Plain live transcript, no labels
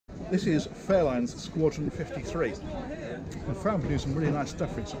This is Fairline Squadron 53. And Fairline produced some really nice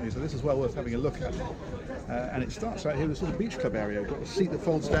stuff recently, so this is well worth having a look at. And it starts out here with this little beach club area. We've got the seat that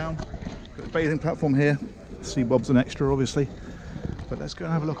folds down, got the bathing platform here. Sea Bob's an extra, obviously. But let's go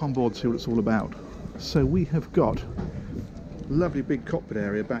and have a look on board, see what it's all about. So we have got a lovely big cockpit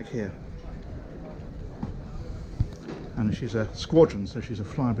area back here. And she's a squadron, so she's a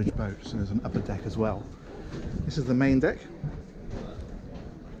flybridge boat, so there's an upper deck as well. This is the main deck.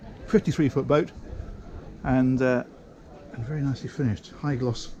 53-foot boat, and very nicely finished. High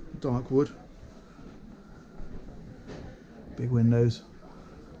gloss dark wood, big windows.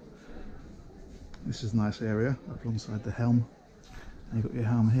 This is a nice area up alongside the helm, and you've got your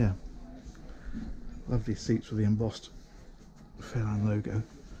helm here. Lovely seats with the embossed Fairline logo,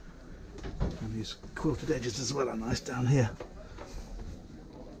 and these quilted edges as well are nice down here.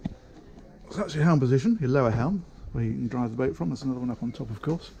 So that's your helm position, your lower helm, where you can drive the boat from. There's another one up on top, of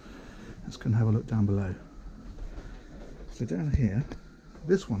course. Let's go and have a look down below. So down here,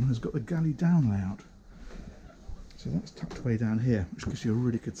 this one has got the galley down layout. So that's tucked away down here, which gives you a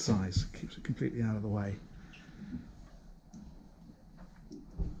really good size. Keeps it completely out of the way.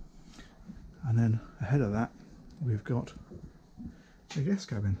 And then ahead of that, we've got a guest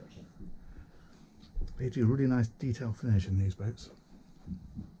cabin. They do really nice detail finish in these boats.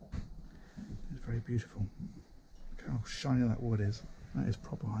 It's very beautiful. Look how shiny that wood is. That is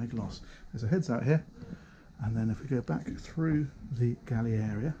proper high gloss. There's a heads out here, and then if we go back through the galley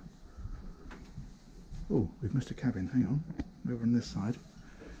area, oh, we've missed a cabin. Hang on, over on this side,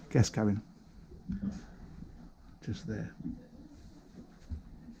 guest cabin, just there.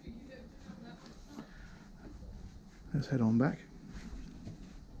 Let's head on back,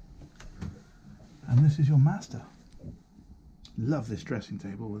 and this is your master. Love this dressing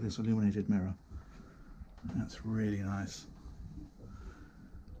table with this illuminated mirror. That's really nice.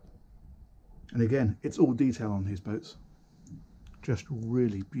 And again, it's all detail on these boats, just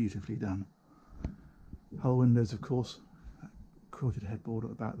really beautifully done. Hull windows, of course, that quilted headboard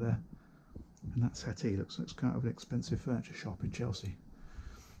at the back there, and that settee looks like it's kind of an expensive furniture shop in Chelsea.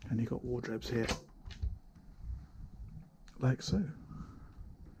 And you've got wardrobes here, like so.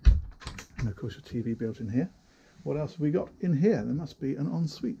 And of course your TV built in here. What else have we got in here? There must be an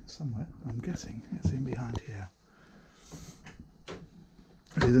ensuite somewhere, I'm guessing. It's in behind here.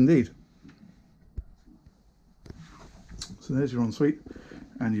 It is indeed. So there's your ensuite,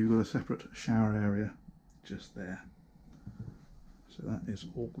 and you've got a separate shower area just there. So that is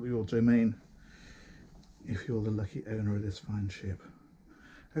all your domain if you're the lucky owner of this fine ship.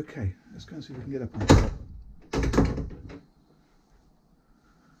 Okay, let's go and see if we can get up on top.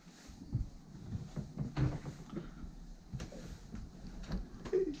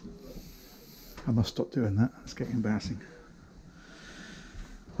 I must stop doing that, it's getting embarrassing.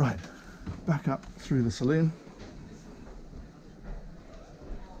 Right, back up through the saloon.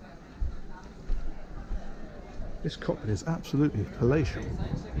 This cockpit is absolutely palatial.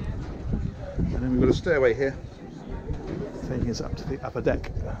 And then we've got a stairway here taking us up to the upper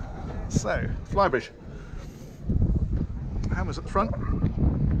deck. So, flybridge. Hammers at the front,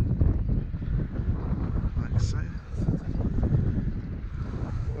 like so.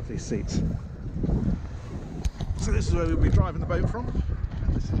 Lovely seats. So this is where we'll be driving the boat from.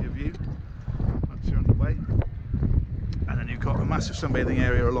 And this is your view once you're underway. And then you've got a massive sunbathing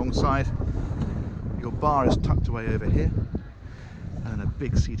area alongside. Your bar is tucked away over here, and a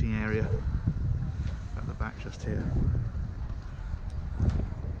big seating area at the back just here.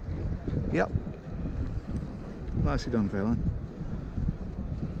 Yep, nicely done, Fairline.